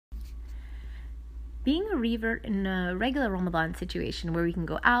Being a revert in a regular Ramadan situation where we can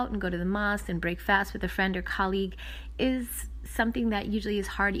go out and go to the mosque and break fast with a friend or colleague is something that usually is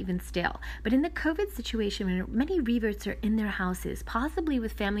hard even still. But in the COVID situation, when many reverts are in their houses, possibly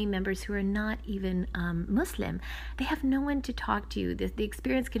with family members who are not even Muslim, they have no one to talk to. The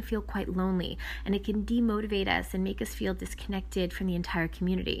experience can feel quite lonely, and it can demotivate us and make us feel disconnected from the entire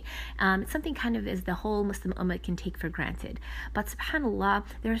community. It's something kind of as the whole Muslim ummah can take for granted. But subhanAllah,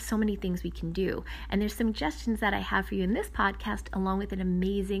 there are so many things we can do. And there's some suggestions that I have for you in this podcast, along with an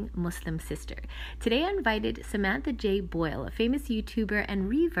amazing Muslim sister. Today I invited Samantha J. Boyle, a famous YouTuber and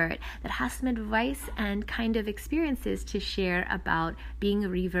revert that has some advice and kind of experiences to share about being a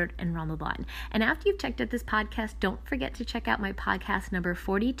revert in Ramadan. And after you've checked out this podcast, don't forget to check out my podcast number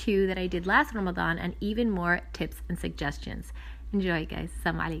 42 that I did last Ramadan and even more tips and suggestions. Enjoy, guys.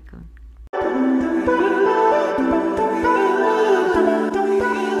 Assalamu alaikum.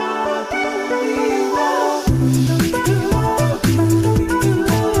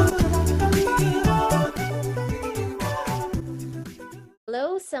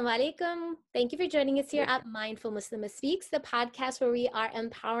 Hello, assalamu alaikum. Thank you for joining us here at Mindful Muslimah Speaks, the podcast where we are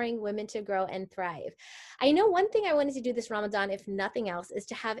empowering women to grow and thrive. I know one thing I wanted to do this Ramadan, if nothing else, is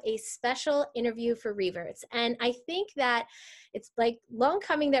to have a special interview for reverts. And I think that it's like long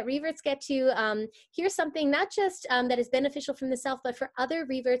coming that reverts get to hear something not just that is beneficial from the self, but for other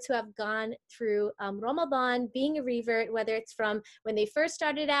reverts who have gone through Ramadan, being a revert, whether it's from when they first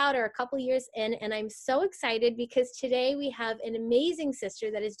started out or a couple years in. And I'm so excited because today we have an amazing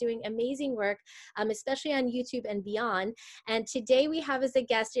sister that is doing amazing work, especially on YouTube and beyond. And today we have as a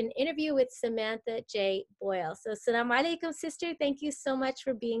guest an interview with Samantha J. Boyle. So Assalamu alaikum, sister. Thank you so much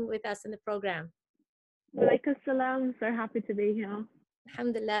for being with us in the program. Walaikum salam. So happy to be here.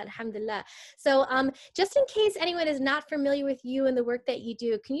 Alhamdulillah, alhamdulillah. So just in case anyone is not familiar with you and the work that you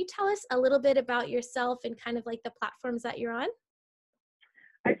do, can you tell us a little bit about yourself and kind of like the platforms that you're on?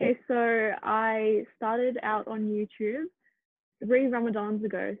 Okay, so I started out on YouTube 3 Ramadans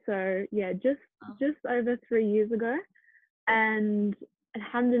ago. So yeah, just over 3 years ago. And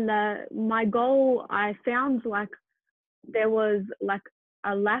alhamdulillah, my goal, I found like there was like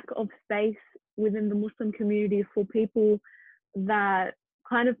a lack of space within the Muslim community for people that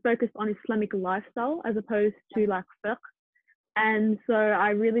kind of focused on Islamic lifestyle as opposed to like fiqh. And so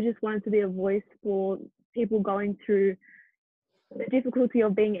I really just wanted to be a voice for people going through the difficulty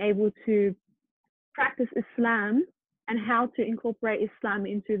of being able to practice Islam and how to incorporate Islam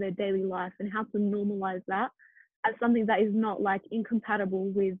into their daily life and how to normalize that as something that is not like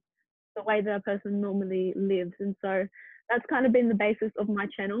incompatible with the way that a person normally lives. And so that's kind of been the basis of my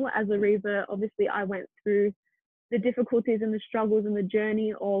channel. As a revert, obviously I went through the difficulties and the struggles and the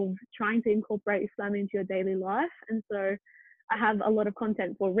journey of trying to incorporate Islam into your daily life. And so I have a lot of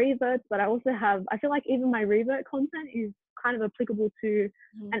content for reverts, but I also have, I feel like even my revert content is kind of applicable to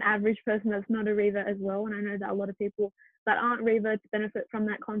an average person that's not a revert as well. And I know that a lot of people that aren't reverts benefit from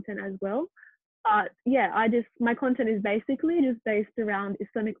that content as well. But yeah, my content is basically just based around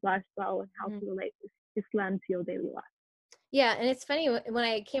Islamic lifestyle and how to relate Islam to your daily life. Yeah, and it's funny, when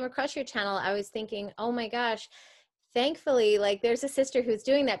I came across your channel, I was thinking, oh my gosh, thankfully, like there's a sister who's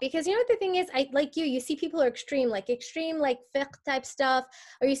doing that, because you know what the thing is, I like you see people who are extreme like fiqh type stuff,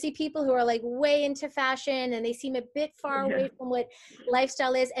 or you see people who are like way into fashion and they seem a bit far away from what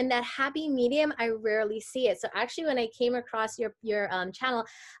lifestyle is, and that happy medium, I rarely see it. So actually when I came across your channel,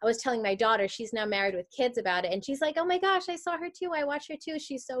 I was telling my daughter, she's now married with kids, about it, and she's like, oh my gosh, I saw her too, I watch her too,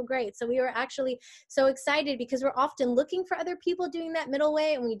 she's so great. So we were actually so excited because we're often looking for other people doing that middle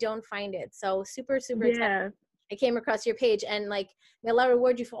way and we don't find it. So super excited. I came across your page, and like, may Allah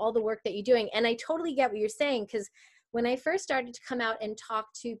reward you for all the work that you're doing. And I totally get what you're saying, because when I first started to come out and talk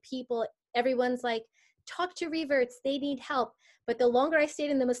to people, everyone's like, talk to reverts, they need help. But the longer I stayed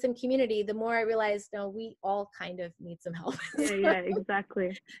in the Muslim community, the more I realized, no, we all kind of need some help. Yeah,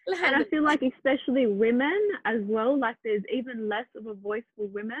 exactly. And I feel like especially women as well, like there's even less of a voice for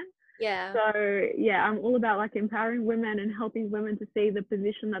women. Yeah. So yeah, I'm all about like empowering women and helping women to see the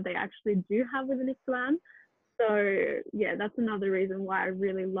position that they actually do have within Islam. So yeah, that's another reason why I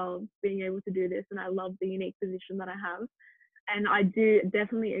really love being able to do this, and I love the unique position that I have. And I do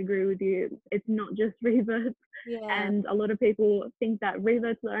definitely agree with you. It's not just reverts. And a lot of people think that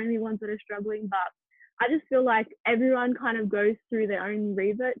reverts are the only ones that are struggling, but I just feel like everyone kind of goes through their own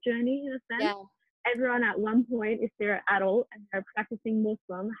revert journey in a sense. Everyone at one point, if they're an adult and they're practicing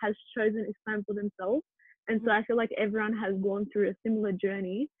Muslim, has chosen Islam for themselves. And so I feel like everyone has gone through a similar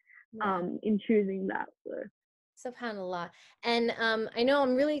journey in choosing that. SubhanAllah. And I know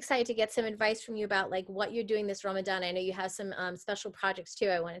I'm really excited to get some advice from you about like what you're doing this Ramadan. I know you have some special projects too.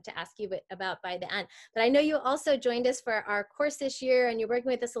 I wanted to ask you about by the end. But I know you also joined us for our course this year and you're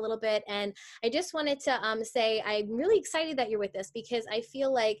working with us a little bit. And I just wanted to say I'm really excited that you're with us because I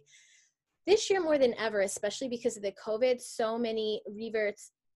feel like this year more than ever, especially because of the COVID, so many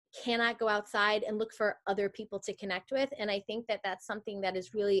reverts cannot go outside and look for other people to connect with. And I think that that's something that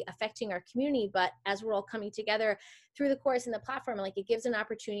is really affecting our community. But as we're all coming together through the course and the platform, like it gives an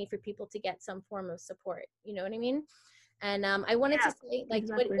opportunity for people to get some form of support. You know what I mean? And I wanted to Yeah, say, like,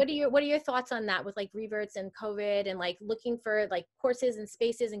 exactly. what are your thoughts on that with like reverts and COVID and like looking for like courses and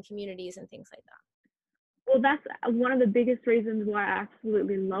spaces and communities and things like that? Well, that's one of the biggest reasons why I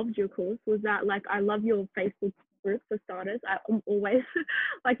absolutely loved your course was that, like, I love your Facebook group for starters. I'm always,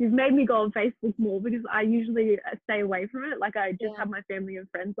 like, you've made me go on Facebook more because I usually stay away from it. Like, I just Yeah. have my family and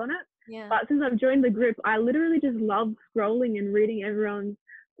friends on it. Yeah. But since I've joined the group, I literally just love scrolling and reading everyone's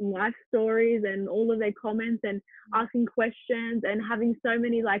life stories and all of their comments and asking questions and having so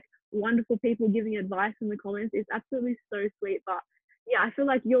many, like, wonderful people giving advice in the comments. It's absolutely so sweet. But yeah, I feel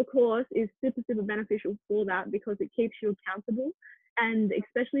like your course is super, super beneficial for that because it keeps you accountable. And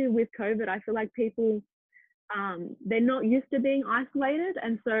especially with COVID, I feel like people, they're not used to being isolated.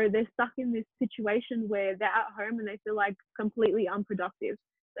 And so they're stuck in this situation where they're at home and they feel like completely unproductive.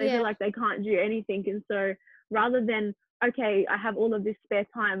 They Yeah. feel like they can't do anything. And so rather than, okay, I have all of this spare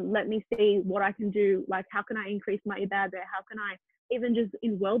time, let me see what I can do. Like, how can I increase my ibadah? How can I, even just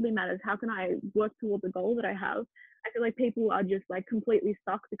in worldly matters, how can I work towards a goal that I have? I feel like people are just like completely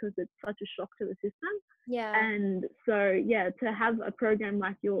stuck because it's such a shock to the system. Yeah. And so, yeah, to have a program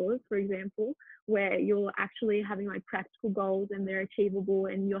like yours, for example, where you're actually having like practical goals and they're achievable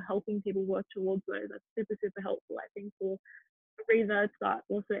and you're helping people work towards those, that's super, super helpful, I think, for reverts, but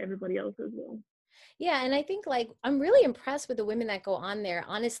also everybody else as well. Yeah, and I think like I'm really impressed with the women that go on there.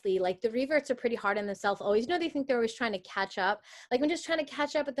 Honestly, like the reverts are pretty hard on themselves. Always, they think they're always trying to catch up. Like I'm just trying to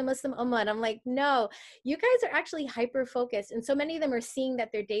catch up with the Muslim Ummah. And I'm like, no, you guys are actually hyper focused, and so many of them are seeing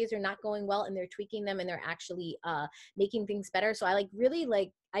that their days are not going well, and they're tweaking them, and they're actually making things better. So I like really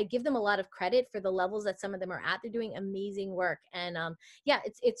like I give them a lot of credit for the levels that some of them are at. They're doing amazing work, and yeah,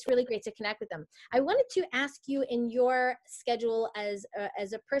 it's really great to connect with them. I wanted to ask you in your schedule as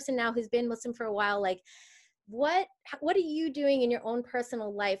a person now who's been Muslim for a while, like what are you doing in your own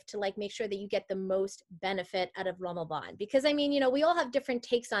personal life to like make sure that you get the most benefit out of Ramadan? Because I mean, we all have different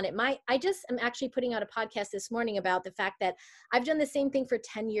takes on it. I just am actually putting out a podcast this morning about the fact that I've done the same thing for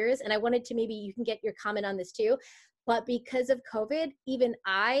 10 years and I wanted to, maybe you can get your comment on this too. But because of COVID, even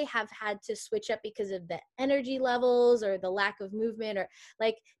I have had to switch up because of the energy levels or the lack of movement, or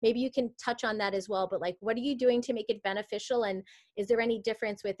like maybe you can touch on that as well. But like, what are you doing to make it beneficial? And is there any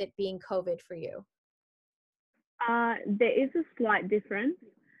difference with it being COVID for you? There is a slight difference.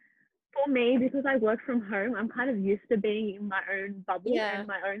 For me, because I work from home, I'm kind of used to being in my own bubble Yeah. and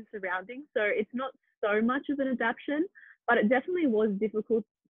my own surroundings. So it's not so much of an adaptation, but it definitely was difficult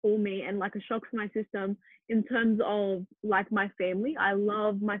for me and like a shock to my system in terms of like my family. I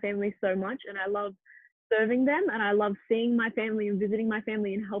love my family so much and I love serving them and I love seeing my family and visiting my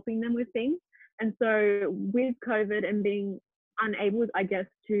family and helping them with things. And so with COVID and being unable, I guess,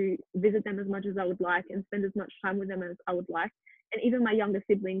 to visit them as much as I would like and spend as much time with them as I would like, and even my younger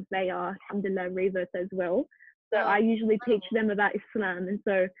siblings, they are, alhamdulillah, reverts as well. So I usually teach them about Islam. And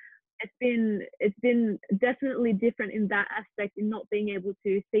so it's been definitely different in that aspect, in not being able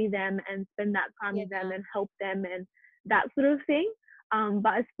to see them and spend that time with them and help them and that sort of thing.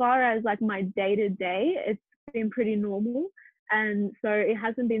 But as far as like my day to day, it's been pretty normal. And so it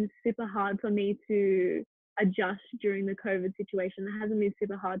hasn't been super hard for me to adjust during the COVID situation. It hasn't been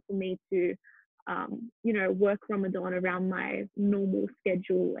super hard for me to, work Ramadan around my normal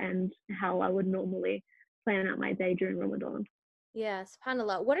schedule and how I would normally plan out my day during Ramadan. Yeah,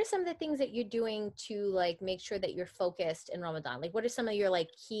 subhanAllah. What are some of the things that you're doing to like make sure that you're focused in Ramadan? Like what are some of your like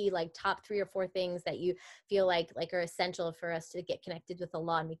key like top 3 or 4 things that you feel like are essential for us to get connected with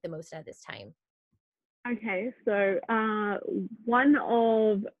Allah and make the most out of this time? Okay, so one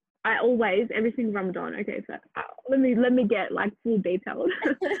of I always every single Ramadan. Okay, so let me get like full detailed.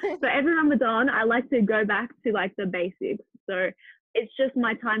 So every Ramadan, I like to go back to like the basics. So it's just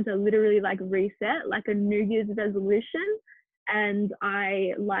my time to literally like reset, like a New Year's resolution, and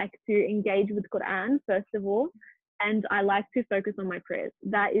I like to engage with Quran first of all, and I like to focus on my prayers.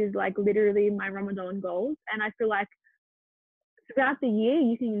 That is like literally my Ramadan goals, and I feel like throughout the year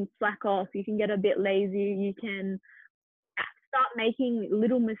you can slack off, you can get a bit lazy, you can start making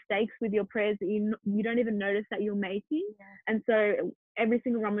little mistakes with your prayers that you don't even notice that you're making. And so every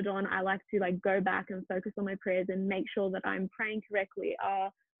single Ramadan, I like to like go back and focus on my prayers and make sure that I'm praying correctly.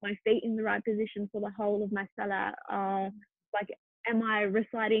 Are my feet in the right position for the whole of my salah? Like, am I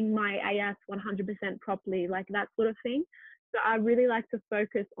reciting my ayats 100% properly? Like that sort of thing. So I really like to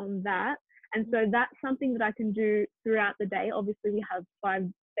focus on that. And so that's something that I can do throughout the day. Obviously, we have 5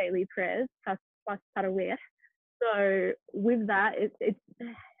 daily prayers plus Tarawih. So with that,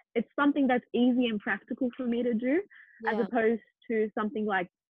 it's something that's easy and practical for me to do, as Yeah. opposed to something like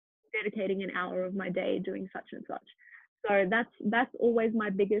dedicating an hour of my day doing such and such. So that's always my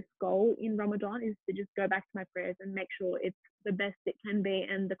biggest goal in Ramadan, is to just go back to my prayers and make sure it's the best it can be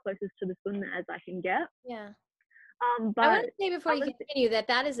and the closest to the sunnah as I can get. Yeah. I want But to say before you other continue that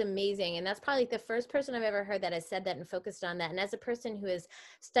that is amazing. And that's probably the first person I've ever heard that has said that and focused on that. And as a person who has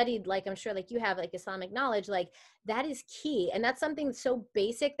studied, like I'm sure like you have, like Islamic knowledge, like that is key. And that's something so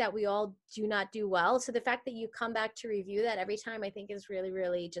basic that we all do not do well. So the fact that you come back to review that every time, I think is really,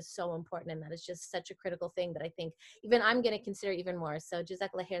 really just so important. And that is just such a critical thing that I think even I'm going to consider even more. So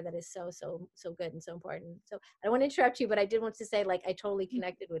Jazakallah khair, that is so, so, so good and so important. So I don't want to interrupt you, but I did want to say like I totally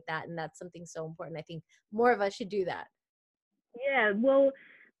connected with that. And that's something so important. I think more of us should do that. Yeah, well,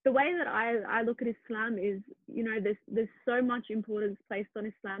 the way that I look at Islam is, you know, there's so much importance placed on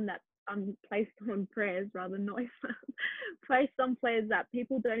Islam that placed on prayers, rather, not Islam, placed on prayers that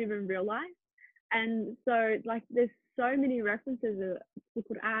people don't even realize. And so like there's so many references to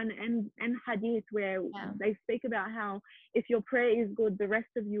Quran and Hadith where Yeah. they speak about how if your prayer is good, the rest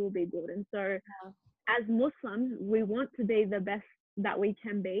of you will be good. And so Yeah. as Muslims, we want to be the best that we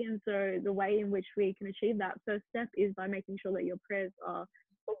can be. And so the way in which we can achieve that first step is by making sure that your prayers are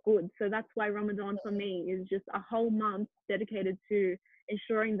good. So that's why Ramadan for me is just a whole month dedicated to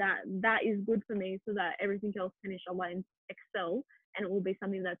ensuring that that is good for me, so that everything else can inshallah excel, and it will be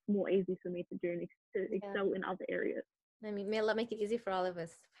something that's more easy for me to do and to Yeah. excel in other areas. I mean, may Allah make it easy for all of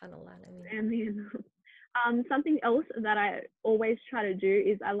us. SubhanAllah. I mean, And then something else that I always try to do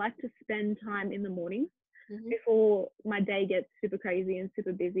is I like to spend time in the morning mm-hmm. before my day gets super crazy and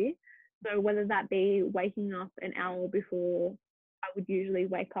super busy. So whether that be waking up an hour before I would usually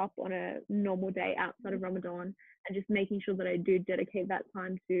wake up on a normal day outside of Ramadan, and just making sure that I do dedicate that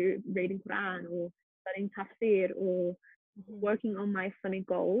time to reading Quran or studying tafsir or Mm-hmm. working on my Islamic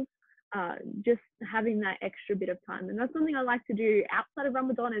goals, just having that extra bit of time. And that's something I like to do outside of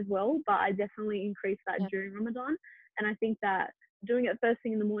Ramadan as well, but I definitely increase that Yeah. during Ramadan. And I think that doing it first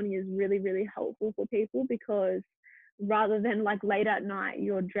thing in the morning is really, really helpful for people, because rather than like late at night,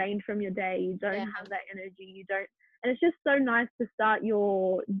 you're drained from your day, you don't Yeah. have that energy, you don't, and it's just so nice to start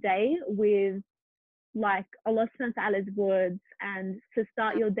your day with like Allah subhanahu wa ta'ala's words, and to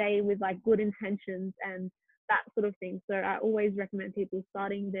start your day with like good intentions and that sort of thing. So I always recommend people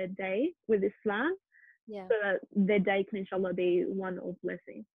starting their day with Islam, Yeah. so that their day can inshallah be one of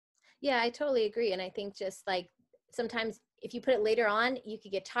blessing. Yeah, I totally agree. And I think just like sometimes if you put it later on, you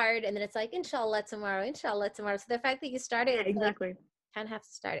could get tired and then it's like, inshallah tomorrow. So the fact that you started, Yeah, it's like, exactly. kind of have to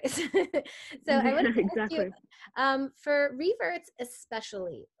start it. So I Yeah, wanted to ask you, exactly. for reverts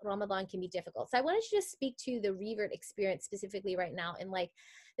especially, Ramadan can be difficult. So I wanted you to speak to the revert experience specifically right now. And like,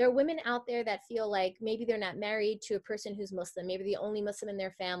 there are women out there that feel like maybe they're not married to a person who's Muslim, maybe the only Muslim in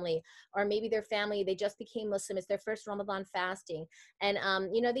their family, or maybe their family, they just became Muslim, it's their first Ramadan fasting. And,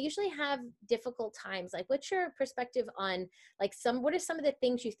 you know, they usually have difficult times. Like, what's your perspective on like what are some of the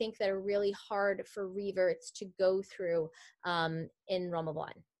things you think that are really hard for reverts to go through in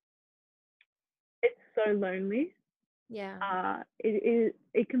Ramadan? It's so lonely. Yeah.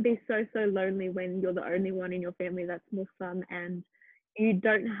 It can be so lonely when you're the only one in your family that's Muslim, and you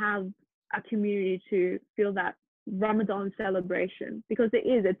don't have a community to feel that Ramadan celebration, because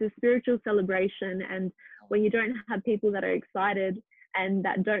it's a spiritual celebration. And when you don't have people that are excited and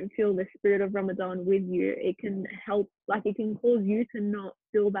that don't feel the spirit of Ramadan with you, it can help, like it can cause you to not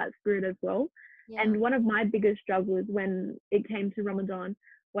feel that spirit as well. Yeah. And one of my biggest struggles when it came to Ramadan,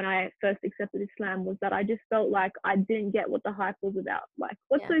 when I first accepted Islam, was that I just felt like I didn't get what the hype was about. Like,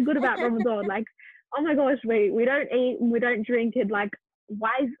 what's Yeah. so good about Ramadan? Like, oh my gosh, we don't eat and we don't drink it. Like,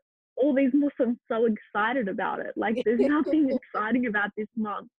 why is all these Muslims so excited about it? Like, there's nothing exciting about this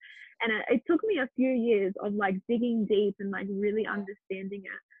month. And it took me a few years of like digging deep and like really understanding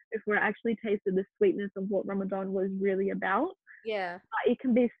it before I actually tasted the sweetness of what Ramadan was really about. Yeah. But it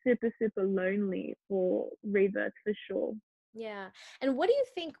can be super lonely for reverts for sure. Yeah. And what do you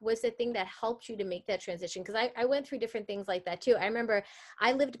think was the thing that helped you to make that transition? Because I went through different things like that too. I remember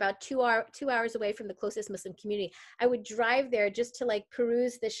I lived about 2 hours away from the closest Muslim community. I would drive there just to like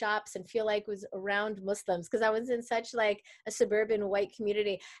peruse the shops and feel like was around Muslims because I was in such like a suburban white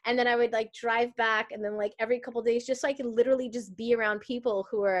community. And then I would like drive back and then like every couple of days just so I could literally just be around people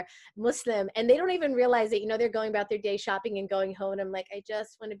who are Muslim and they don't even realize that, they're going about their day shopping and going home. And I'm like, I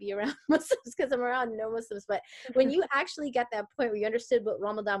just want to be around Muslims because I'm around no Muslims. But when you actually get that point where you understood what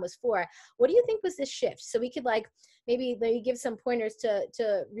Ramadan was for, what do you think was this shift? So we could like maybe give some pointers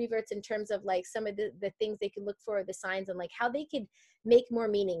to reverts in terms of like some of the things they could look for, the signs, and like how they could make more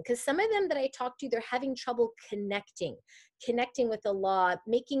meaning. Because some of them that I talked to, they're having trouble connecting with the law,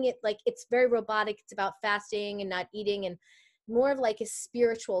 making it like it's very robotic. It's about fasting and not eating and more of like a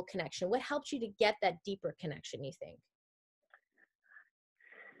spiritual connection. What helps you to get that deeper connection, you think?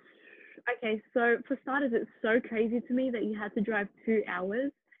 Okay, so for starters, it's so crazy to me that you had to drive 2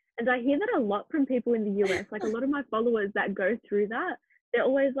 hours. And I hear that a lot from people in the US. Like a lot of my followers that go through that, they're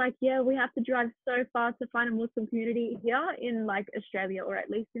always like, yeah, we have to drive so far to find a Muslim community here in like Australia, or at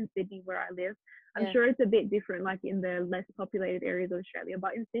least in Sydney where I live. I'm sure it's a bit different like in the less populated areas of Australia,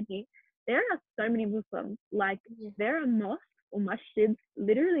 but in Sydney, there are so many Muslims. Like there are mosques or masjids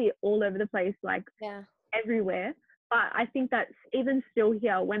literally all over the place, like everywhere. But I think that even still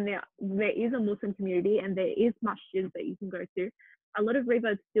here, when there is a Muslim community and there is masjids that you can go to, a lot of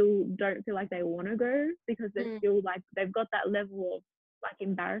reverts still don't feel like they want to go because they're still like, they've got that level of like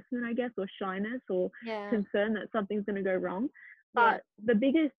embarrassment, I guess, or shyness or concern that something's going to go wrong. But the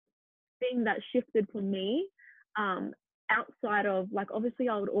biggest thing that shifted for me, outside of like, obviously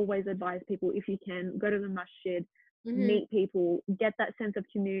I would always advise people, if you can, go to the masjid, meet people, get that sense of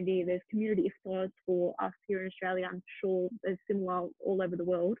community. There's community iftars for us here in Australia. I'm sure there's similar all over the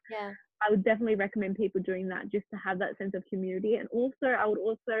world. I would definitely recommend people doing that just to have that sense of community. And also, I would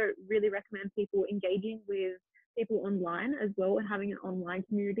also really recommend people engaging with people online as well and having an online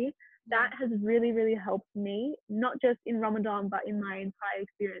community. That has really, really helped me, not just in Ramadan, but in my entire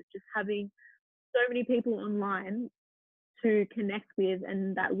experience, just having so many people online to connect with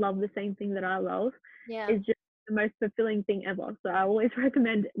and that love the same thing that I love is just the most fulfilling thing ever. So I always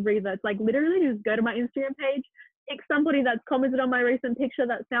recommend reverts. Like literally just go to my Instagram page, pick somebody that's commented on my recent picture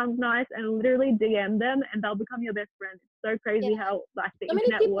that sounds nice and literally DM them and they'll become your best friend. It's so crazy how like the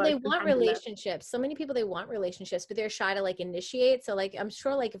internet works. They want relationships. So many people, they want relationships, but they're shy to like initiate. So like, I'm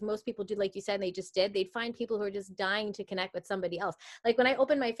sure like if most people did, like you said, and they just did, they'd find people who are just dying to connect with somebody else. Like when I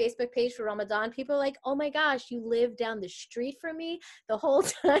opened my Facebook page for Ramadan, people are like, oh my gosh, you live down the street from me. The whole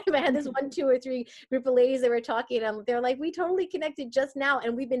time I had this 1, 2, or 3 group of ladies that were talking and they're like, we totally connected just now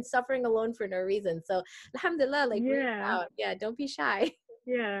and we've been suffering alone for no reason. So alhamdulillah, like don't be shy.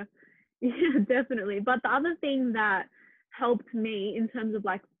 Yeah, definitely. But the other thing that helped me in terms of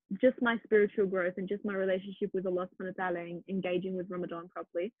like just my spiritual growth and just my relationship with Allah subhanahu wa ta'ala and engaging with Ramadan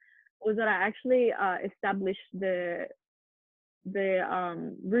properly was that I actually established the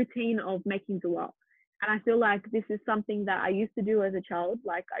routine of making dua. And I feel like this is something that I used to do as a child.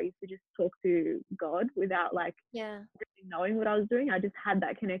 Like I used to just talk to God without like really knowing what I was doing. I just had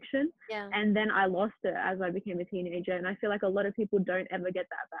that connection. And then I lost it as I became a teenager. And I feel like a lot of people don't ever get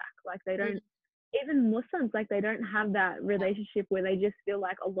that back. Like they don't, even Muslims, like they don't have that relationship where they just feel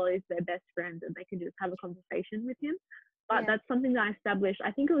like Allah is their best friend and they can just have a conversation with him. But that's something that I established.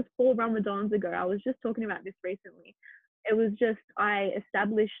 I think it was 4 Ramadans ago. I was just talking about this recently. It was just, I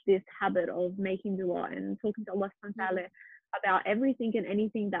established this habit of making dua and talking to Allah subhanahu wa ta'ala about everything and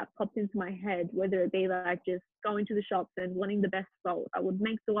anything that popped into my head, whether it be like just going to the shops and wanting the best salt. I would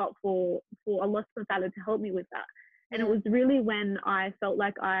make dua for Allah subhanahu wa ta'ala to help me with that. And it was really when I felt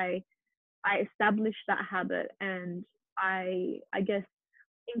like I established that habit and I guess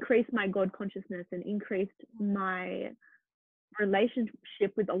increased my God consciousness and increased my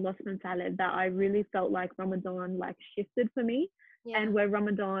relationship with Allah subhanahu wa ta'ala that I really felt like Ramadan like shifted for me, and where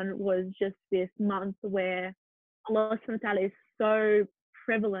Ramadan was just this month where Allah subhanahu wa ta'ala is so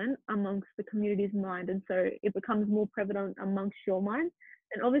prevalent amongst the community's mind, and so it becomes more prevalent amongst your mind.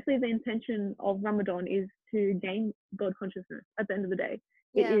 And obviously the intention of Ramadan is to gain God consciousness at the end of the day.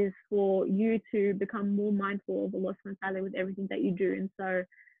 It is for you to become more mindful of Allah subhanahu wa ta'ala with everything that you do. And so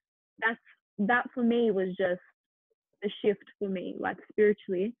that for me was just a shift for me, like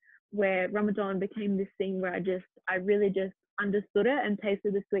spiritually, where Ramadan became this thing where I really just understood it and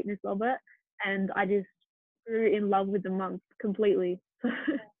tasted the sweetness of it, and I just grew in love with the month completely.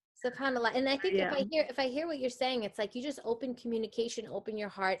 SubhanAllah. And I think Yeah, if I hear what you're saying, it's like you just open communication, open your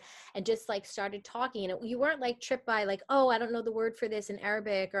heart, and just like started talking. And you weren't like tripped by like, oh, I don't know the word for this in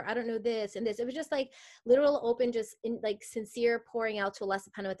Arabic, or I don't know this and this. It was just like literal open, just in like sincere pouring out to Allah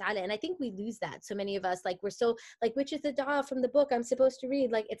subhanahu wa ta'ala. And I think we lose that. So many of us, like, we're so like, which is the dua from the book I'm supposed to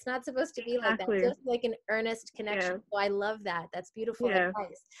read? Like, it's not supposed to be like that. It's exactly. just like an earnest connection. Yeah, So I love that. That's beautiful yeah.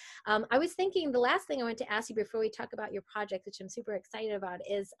 advice. I was thinking the last thing I want to ask you before we talk about your project, which I'm super excited about,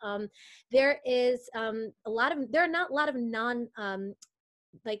 is there is there are not a lot of non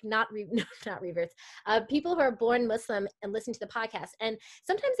like not no, not reverts, people who are born Muslim and listen to the podcast, and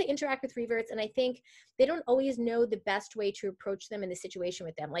sometimes they interact with reverts, and I think they don't always know the best way to approach them in the situation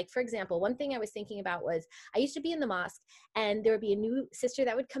with them. Like, for example, one thing I was thinking about was I used to be in the mosque, and there would be a new sister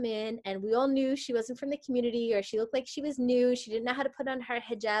that would come in, and we all knew she wasn't from the community, or she looked like she was new, she didn't know how to put on her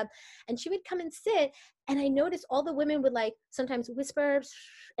hijab, and she would come and sit, and I noticed all the women would like sometimes whisper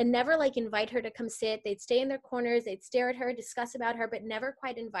and never like invite her to come sit. They'd stay in their corners, they'd stare at her, discuss about her, but never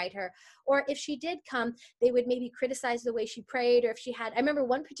quite invite her. Or if she did come, they would maybe criticize the way she prayed, or if she had, I remember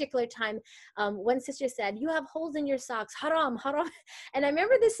one particular time, one sister said, "You have holes in your socks, haram, haram." And I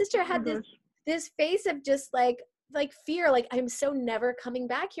remember this sister Oh my had gosh. this face of just like fear, like, I'm so never coming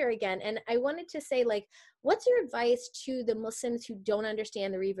back here again. And I wanted to say, like, what's your advice to the Muslims who don't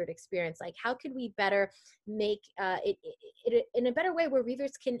understand the revert experience? Like, how could we better make it in a better way where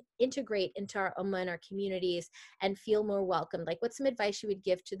reverts can integrate into our ummah and our communities and feel more welcome? Like, what's some advice you would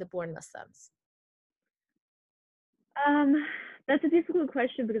give to the born Muslims? Um, that's a difficult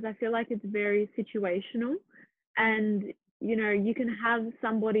question because I feel like it's very situational, and you can have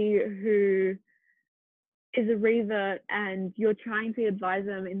somebody who is a revert and you're trying to advise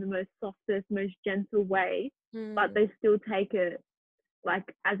them in the most softest, most gentle way, but Mm, they still take it like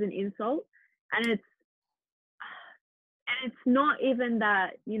as an insult. And it's not even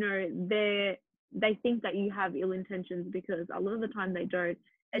that, they think that you have ill intentions, because a lot of the time they don't.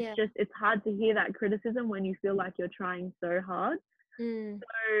 It's yeah. just it's hard to hear that criticism when you feel like you're trying so hard. Mm,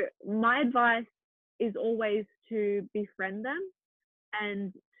 So my advice is always to befriend them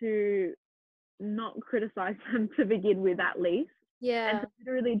and to not criticize them to begin with, at least, and yeah. to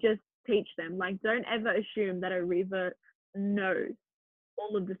literally just teach them. Like, don't ever assume that a revert knows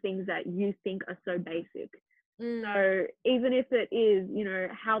all of the things that you think are so basic. Mm, So even if it is,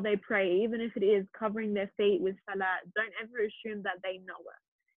 how they pray, even if it is covering their feet with salat, don't ever assume that they know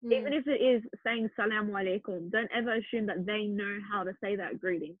it. mm, Even if it is saying salamu alaikum, don't ever assume that they know how to say that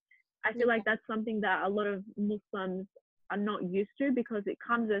greeting. I feel yeah. like that's something that a lot of Muslims are not used to, because it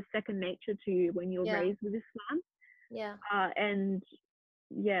comes as second nature to you when you're Yeah. raised with Islam. Yeah. And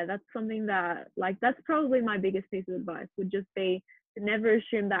yeah, that's something that, like, that's probably my biggest piece of advice, would just be to never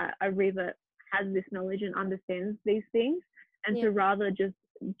assume that a revert has this knowledge and understands these things, and Yeah. to rather just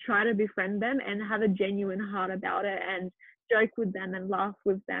try to befriend them and have a genuine heart about it, and joke with them and laugh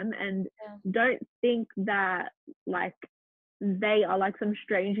with them, and Yeah. don't think that, like, they are like some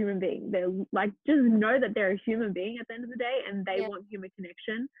strange human being. They're like, just know that they're a human being at the end of the day, and they Yeah. want human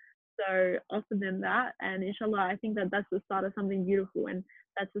connection. So offer them that, and inshallah, I think that that's the start of something beautiful, and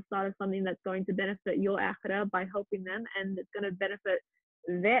that's the start of something that's going to benefit your akhirah by helping them, and it's going to benefit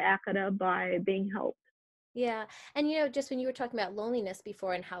their akhirah by being helped. Yeah. And just when you were talking about loneliness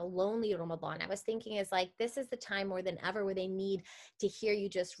before and how lonely Ramadan, I was thinking is like, this is the time more than ever where they need to hear you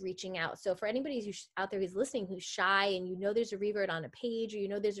just reaching out. So for anybody who's out there who's listening, who's shy, and there's a revert on a page,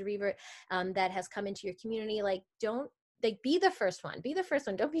 or there's a revert that has come into your community, like, don't, like, be the first one. Be the first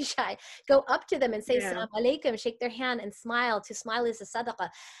one. Don't be shy. Go up to them and say Yeah, salam alaikum, shake their hand and smile. To smile is a sadaqah.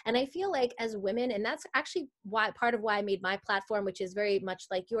 And I feel like as women, and that's actually why part of why I made my platform, which is very much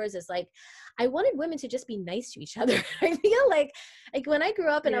like yours, is like, I wanted women to just be nice to each other. I feel like when I grew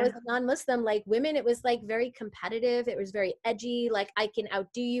up and I was yeah, a non-Muslim, like, women, it was like very competitive. It was very edgy. Like, I can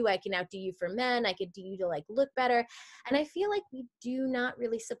outdo you. I can outdo you for men. I could do you to like look better. And I feel like we do not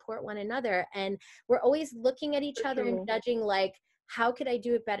really support one another. And we're always looking at each for other and sure. judging, like, how could I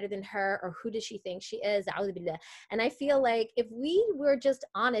do it better than her, or who does she think she is? And I feel like if we were just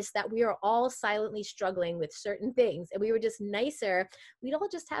honest that we are all silently struggling with certain things, and we were just nicer, we'd all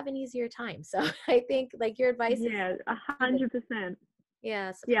just have an easier time. So I think like your advice is Yeah, a even, 100%.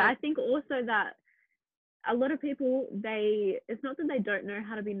 yeah, Yeah, subhanAllah. I think also that a lot of people, it's not that they don't know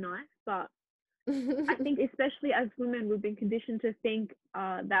how to be nice, but I think especially as women, we've been conditioned to think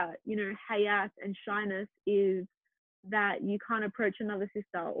that, hayat and shyness is that you can't approach another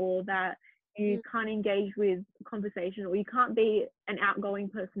sister, or that you can't engage with conversation, or you can't be an outgoing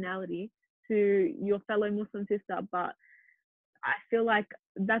personality to your fellow Muslim sister. But I feel like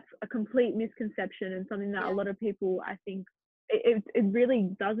that's a complete misconception, and something that a Yeah. lot of people, I think, it really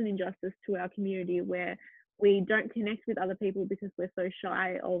does an injustice to our community where we don't connect with other people because we're so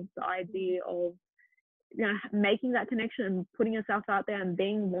shy of the idea of, you know, making that connection and putting yourself out there and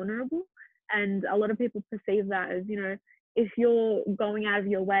being vulnerable. And a lot of people perceive that as, you know, if you're going out of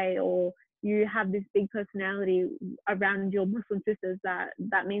your way or you have this big personality around your Muslim sisters,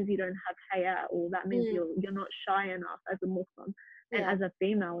 that means you don't have haya, or that means you're not shy enough as a Muslim and as a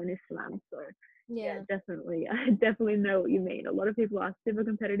female in Islam. So yeah, definitely, I definitely know what you mean. A lot of people are super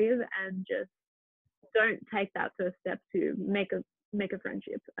competitive and just don't take that first step to make a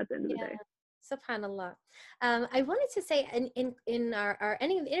friendship at the end of the day. SubhanAllah. I wanted to say in our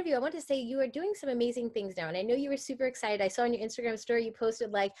ending of the interview, I wanted to say you are doing some amazing things now. And I know you were super excited. I saw on your Instagram story, you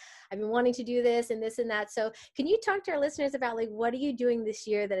posted like, I've been wanting to do this and this and that. So can you talk to our listeners about like, what are you doing this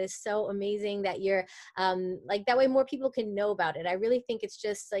year that is so amazing that you're like, that way more people can know about it? I really think it's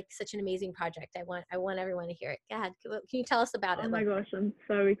just like such an amazing project. I want everyone to hear it. Go ahead. Can you tell us about it? Oh my gosh, I'm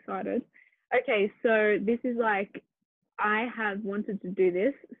so excited. Okay, so this is like, I have wanted to do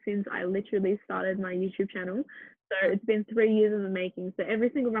this since I literally started my YouTube channel. So it's been 3 years in the making. So every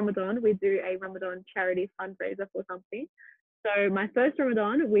single Ramadan, we do a Ramadan charity fundraiser for something. So my first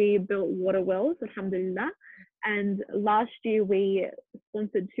Ramadan, we built water wells, alhamdulillah. And last year, we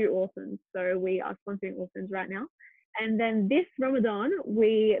sponsored 2 orphans. So we are sponsoring orphans right now. And then this Ramadan,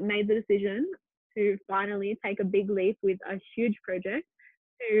 we made the decision to finally take a big leap with a huge project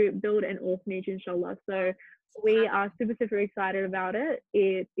to build an orphanage, inshallah. So we are super excited about it.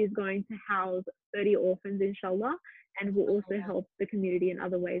 It is going to house 30 orphans, inshallah, and will also help the community in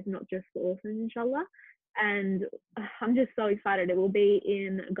other ways, not just the orphans, inshallah. And I'm just so excited. It will be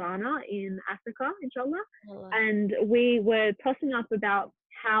in Ghana, in Africa, inshallah. And we were tossing up about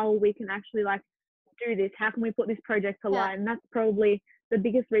how we can actually like do this. How can we put this project to life? And that's probably the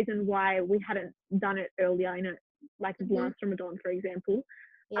biggest reason why we hadn't done it earlier, you know, like last Ramadan, for example.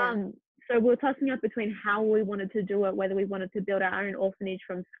 So we were tossing up between how we wanted to do it, whether we wanted to build our own orphanage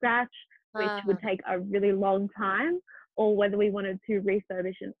from scratch, which would take a really long time, or whether we wanted to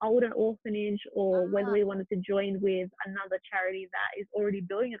refurbish an older orphanage, or whether we wanted to join with another charity that is already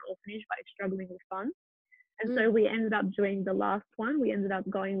building an orphanage but is struggling with funds. And so we ended up doing the last one. We ended up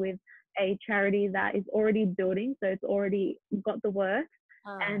going with a charity that is already building, so it's already got the work,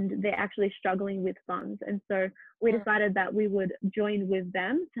 and they're actually struggling with funds. And so we decided that we would join with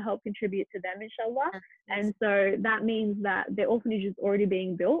them to help contribute to them, inshallah. And so that means that the orphanage is already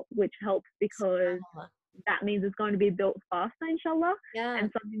being built, which helps because that means it's going to be built faster, inshallah,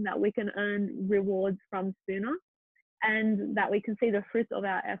 and something that we can earn rewards from sooner, and that we can see the fruits of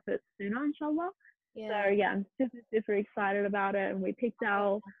our efforts sooner, inshallah. So yeah, I'm super excited about it. And we picked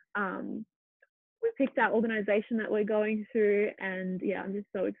our organization that we're going through, and yeah, I'm just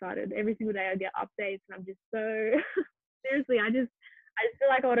so excited. Every single day I get updates, and I'm just so seriously, I just feel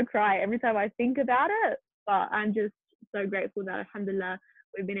like I want to cry every time I think about it. But I'm just so grateful that alhamdulillah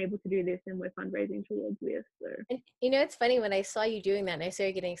we've been able to do this, and we're fundraising towards this. So, and, you know, it's funny, when I saw you doing that and I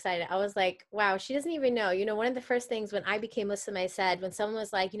started getting excited, I was like, wow, she doesn't even know. You know, one of the first things when I became Muslim, I said, when someone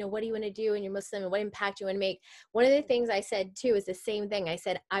was like, you know, what do you want to do when you're Muslim and what impact you want to make? One of the things I said too is the same thing. I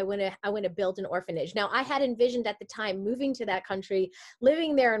said, I want to build an orphanage. Now, I had envisioned at the time moving to that country,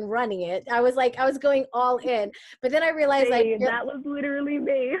 living there and running it. I was going all in, but then I realized that was literally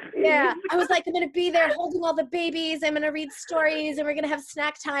me. Yeah, I was like, I'm going to be there holding all the babies. I'm going to read stories and we're going to have snack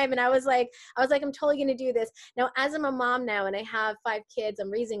time. And I was like, I'm totally going to do this. Now, as I'm a mom now and I have 5 kids,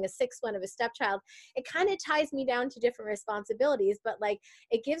 I'm raising a 6th one of a stepchild. It kind of ties me down to different responsibilities, but like,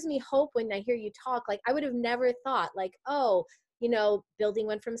 it gives me hope when I hear you talk. Like, I would have never thought like, oh, you know, building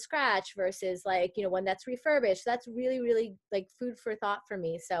one from scratch versus like, you know, one that's refurbished. That's really like food for thought for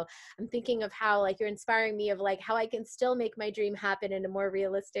me. So I'm thinking of how like you're inspiring me of like how I can still make my dream happen in a more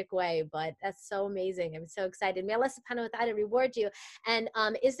realistic way. But that's so amazing. I'm so excited. May Allah subhanahu wa ta'ala reward you. And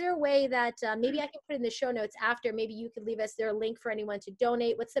is there a way that maybe I can put in the show notes after, maybe you could leave us there a link for anyone to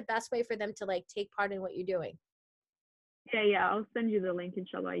donate? What's the best way for them to like take part in what you're doing? Yeah, I'll send you the link,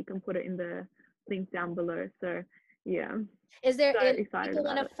 inshallah. You can put it in the link down below. So yeah. Is there, so if people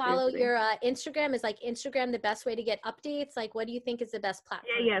want to follow your Instagram, is like Instagram the best way to get updates? Like, what do you think is the best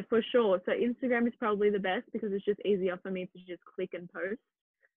platform? Yeah, for sure. So Instagram is probably the best because it's just easier for me to just click and post.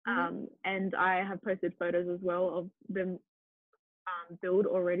 And I have posted photos as well of them build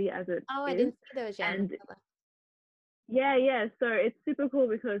already as it is. I didn't see those yet. And yeah. So it's super cool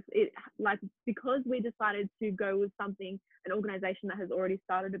because because we decided to go with an organization that has already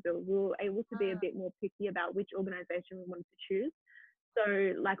started to build, we were able to be a bit more picky about which organization we wanted to choose.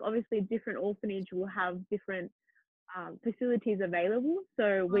 So like obviously different orphanage will have different facilities available.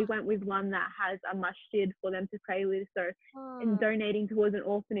 So we went with one that has a masjid for them to pray with. So in donating towards an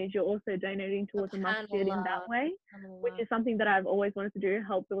orphanage, you're also donating towards a masjid in that way, which is something that I've always wanted to do,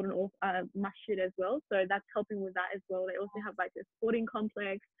 help build a masjid as well. So that's helping with that as well. They also have like a sporting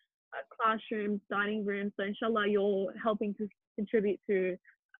complex, classrooms, dining rooms. So inshallah, you're helping to contribute to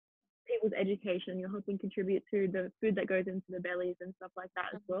people's education. You're helping contribute to the food that goes into the bellies and stuff like that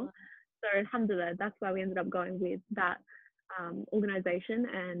as well. So alhamdulillah, that's why we ended up going with that organization,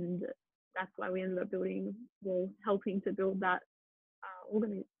 and that's why we ended up helping to build that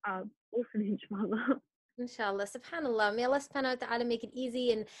orphanage, mother. Inshallah, subhanallah. May Allah subhanahu wa ta'ala make it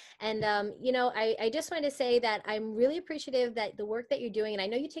easy. And you know, I just wanted to say that I'm really appreciative that the work that you're doing, and I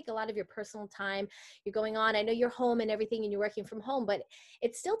know you take a lot of your personal time, you're going on, I know you're home and everything and you're working from home, but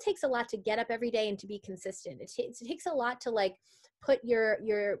it still takes a lot to get up every day and to be consistent. It takes a lot to like put your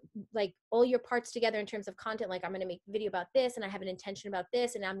like all your parts together in terms of content. Like, I'm going to make a video about this, and I have an intention about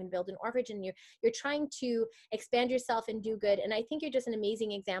this, and I'm going to build an orphanage, and you're trying to expand yourself and do good. And I think you're just an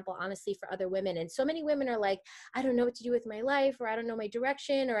amazing example, honestly, for other women. And so many women are like, I don't know what to do with my life, or I don't know my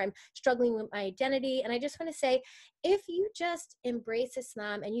direction, or I'm struggling with my identity. And I just want to say, if you just embrace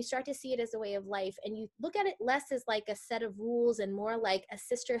Islam and you start to see it as a way of life, and you look at it less as like a set of rules and more like a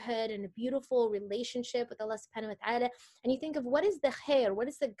sisterhood and a beautiful relationship with Allah subhanahu wa ta'ala, and you think of what is the khair, what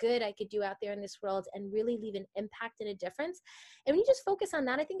is the good I could do out there in this world and really leave an impact and a difference. And when you just focus on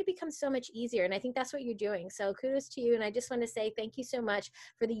that, I think it becomes so much easier. And I think that's what you're doing. So kudos to you. And I just want to say thank you so much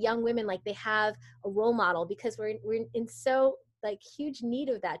for the young women. Like, they have a role model, because we're in so like huge need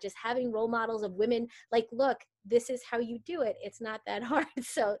of that, just having role models of women like, look, this is how you do it, it's not that hard.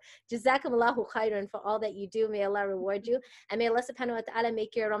 So jazakumullahu khairan for all that you do. May Allah reward you, and may Allah subhanahu wa ta'ala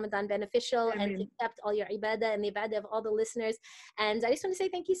make your Ramadan beneficial. Amen. And accept all your ibadah and the ibadah of all the listeners. And I just want to say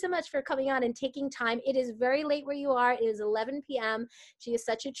thank you so much for coming on and taking time. It is very late where you are. It is 11 p.m. She is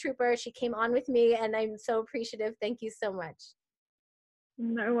such a trooper. She came on with me, and I'm so appreciative. Thank you so much.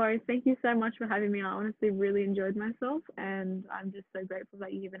 No worries. Thank you so much for having me. I honestly really enjoyed myself, and I'm just so grateful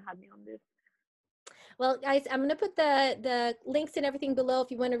that you even had me on this. Well, guys, I'm going to put the links and everything below if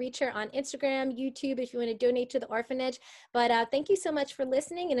you want to reach her on Instagram, YouTube, if you want to donate to the orphanage. But thank you so much for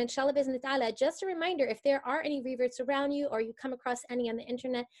listening. And inshallah, bi'izn ta'ala, just a reminder, if there are any reverts around you, or you come across any on the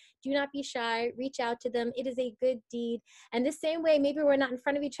internet, do not be shy. Reach out to them. It is a good deed. And the same way, maybe we're not in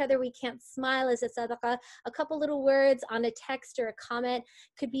front of each other, we can't smile as a sadaqah. A couple little words on a text or a comment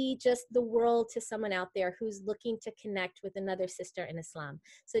could be just the world to someone out there who's looking to connect with another sister in Islam.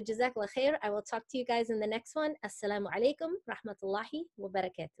 So jazakallah khair. I will talk to you guys in the next one. Assalamu alaikum rahmatullahi wa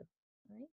barakatuh.